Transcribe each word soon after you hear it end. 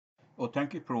Oh,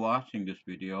 thank you for watching this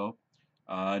video.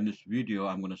 In this video,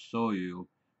 I'm going to show you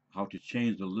how to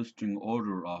change the listing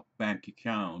order of bank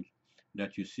accounts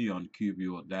that you see on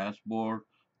QBO Dashboard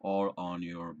or on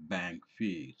your bank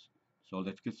feeds. So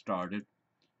let's get started.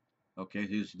 Okay,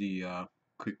 here's the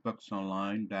QuickBooks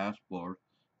Online Dashboard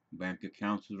Bank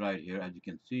accounts is right here. As you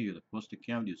can see, the first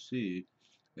account you see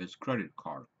is credit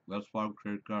card, Wells Fargo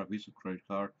credit card, Visa credit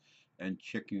card, and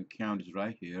checking account is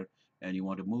right here. And you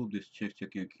want to move this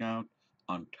checking account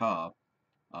on top.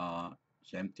 Uh,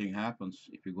 Same thing happens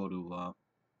if you go to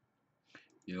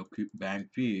your bank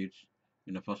feeds.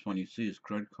 The first one you see is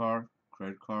credit card,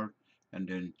 and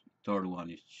then third one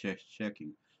is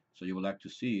checking. So you would like to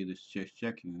see this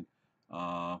checking,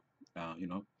 uh, you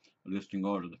know, listing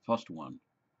order. The first one,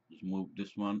 just move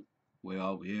this one way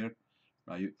over here.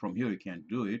 Right, from here you can't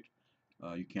do it.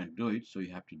 You can't do it, so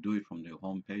you have to do it from the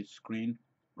home page screen,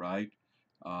 right?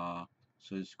 Uh,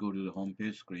 so let's go to the home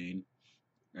page screen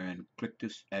and click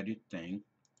this edit thing,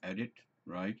 edit,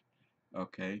 right?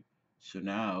 Okay, so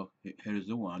now here's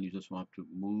the one. You just want to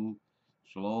move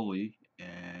slowly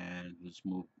and let's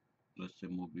say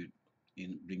move it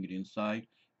in, bring it inside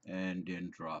and then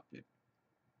drop it,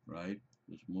 right?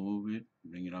 Just move it,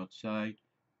 bring it outside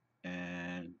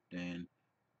and then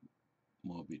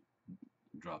move it,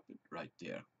 drop it right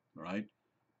there, right?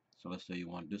 So let's say you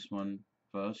want this one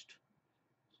first,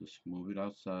 just move it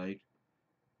outside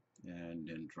and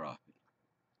then drop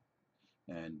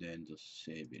it and then just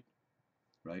save it.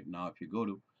 Right now, if you go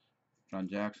to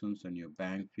transactions and your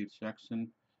bank feed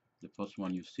section, the first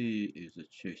one you see is the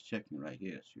checking right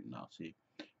here. So you now see,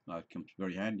 now it comes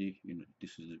very handy.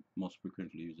 This is the most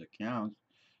frequently used accounts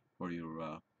for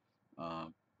your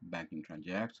banking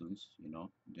transactions.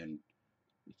 Then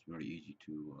it's very easy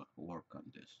to work on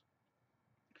this.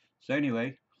 So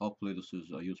anyway, hopefully this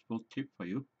is a useful tip for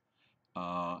you.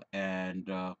 And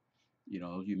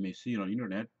you may see on the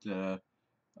internet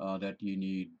that you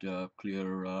need uh,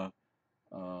 clear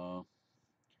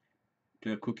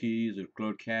cookies or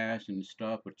clear cache and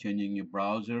stuff, or changing your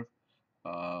browser.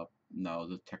 Now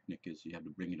the technique is you have to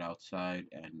bring it outside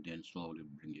and then slowly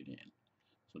bring it in.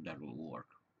 So that will work.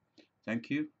 Thank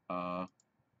you.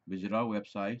 Visit our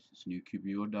website. It's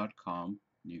newqbo.com.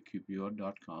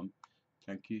 Newqbo.com.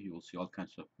 Thank you. You will see all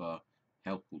kinds of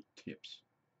helpful tips.